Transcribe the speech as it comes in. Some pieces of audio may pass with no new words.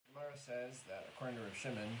says that according to Rav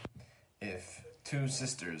Shimon, if two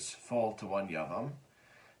sisters fall to one yavam,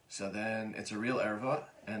 so then it's a real erva,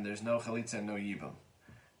 and there's no chalitza and no yibam.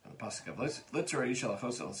 The pasuk of litzor yishal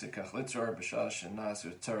achosel sikach litzor b'shash and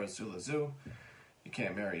nasu tzara zulazu. You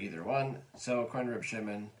can't marry either one. So according to Rav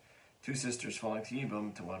Shimon, two sisters falling to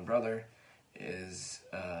yibam to one brother is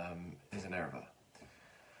an erva.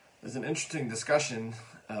 There's an interesting discussion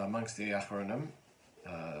amongst the Achronim,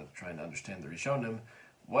 trying to understand the Rishonim.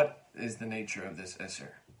 What is the nature of this Isser?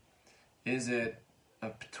 Is it a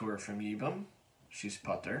P'tur from Yibam? She's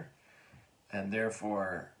Pater, and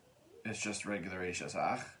therefore it's just regular Eishes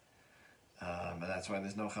Ach, and that's why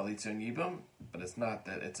there's no Chalitza in Yibam, but it's not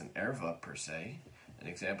that it's an Erva per se. An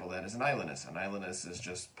example of that is an Eilinus. An Eilinus is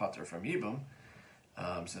just Pater from Yibam,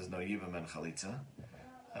 says no Yibam and Chalitza,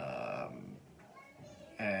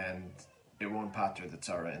 and it won't Pater the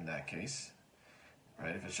Tzara in that case.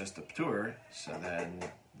 Right? If it's just a P'tur, so then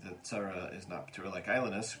the Tzara is not P'tur like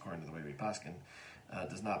Eilinus, according to the way we paskin,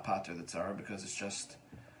 does not Pater the Tzara because it's just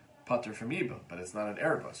Pater from Yibam, but it's not an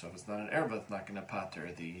Erba. So if it's not an Erba, it's not going to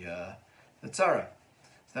Pater the Tzara.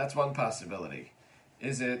 So that's one possibility.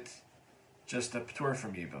 Is it just a P'tur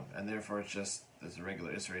from Yibam, and therefore it's just, there's a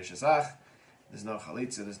regular Isra Shazach, there's no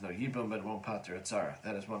Chalitza, there's no Yibam, but it won't Pater a Tzara.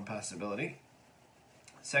 That is one possibility.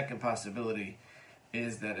 Second possibility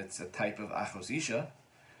is that it's a type of Achos Isha,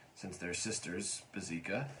 since they're sisters,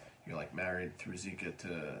 Bezika. You're like married through Zika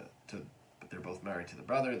but they're both married to the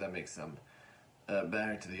brother, that makes them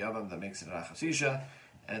married to the Yavam, that makes it an Achos Isha,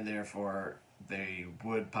 and therefore they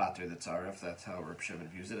would Pater the Tzara, if that's how Reb Shimon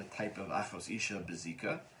views it, a type of Achos Isha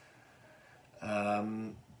Bezika.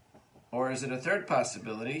 Or is it a third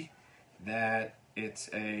possibility that it's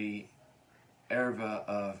a erva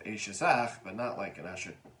of Eishesach, but not like an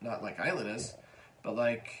Asher, not like Eilinus, but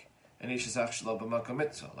like an Eishesach shelo b'makom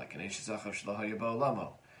mitzvah, like an Eishesach of shelo haya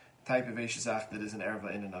ba'olamo, type of Eishesach that is an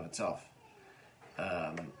erva in and of itself.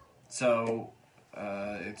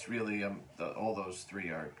 It's really all those three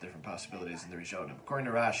are different possibilities in the Rishonim. According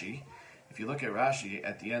to Rashi, if you look at Rashi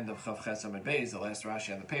at the end of Chav Ches Amud Beis, the last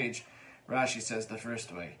Rashi on the page, Rashi says the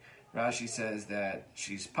first way. Rashi says that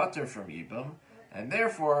she's pater from Yibam, and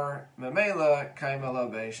therefore Mamela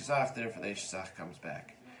Kaimala Be'eshesach, therefore the Eshesach comes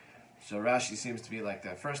back. So Rashi seems to be like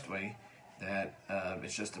that first way, that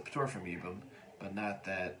it's just a P'tur from Yibam, but not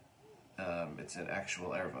that it's an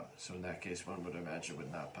actual erva. So in that case, one would imagine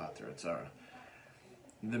would not pater a tzara.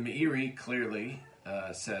 The Meiri clearly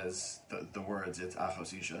says the words, it's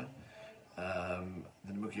Achos Isha.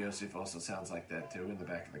 The Nemuki Yosef also sounds like that too in the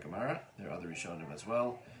back of the Gemara. There are other Rishonim as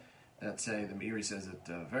well that say, the Meiri says it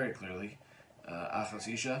very clearly, Achos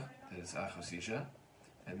Isha, that is Achos Isha,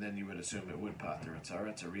 and then you would assume it would pater a tzara.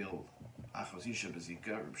 It's a real Achos Isha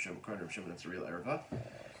Bezika, according to Reb Shimon, it's a real erva.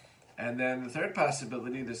 And then the third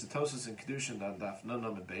possibility, there's a Tosas and Kedushin on Daf Nun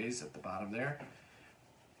Amud Beis at the bottom there,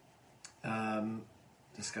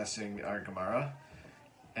 discussing our Gemara,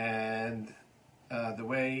 and the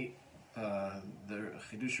way the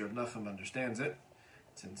Chidush of Nachum understands it,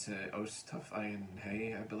 since Os Taf Ayin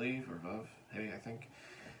Hey, I believe, or Vav Hey, I think,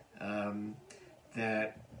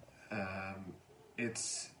 that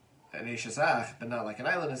it's an Eishesach, but not like an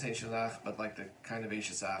island is Eishesach, but like the kind of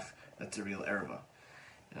Eishesach that's a real erva.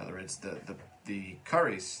 In other words, the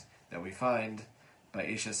karis that we find by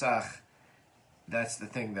Eishesach, that's the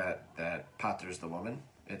thing that paters the woman.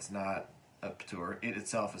 It's not a p'tur. It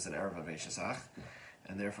itself is an erva of Eishesach,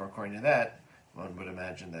 and therefore, according to that, one would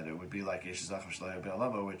imagine that it would be like Eishesach of Shleya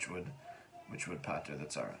Be'alama, which would pater the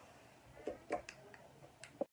tzara.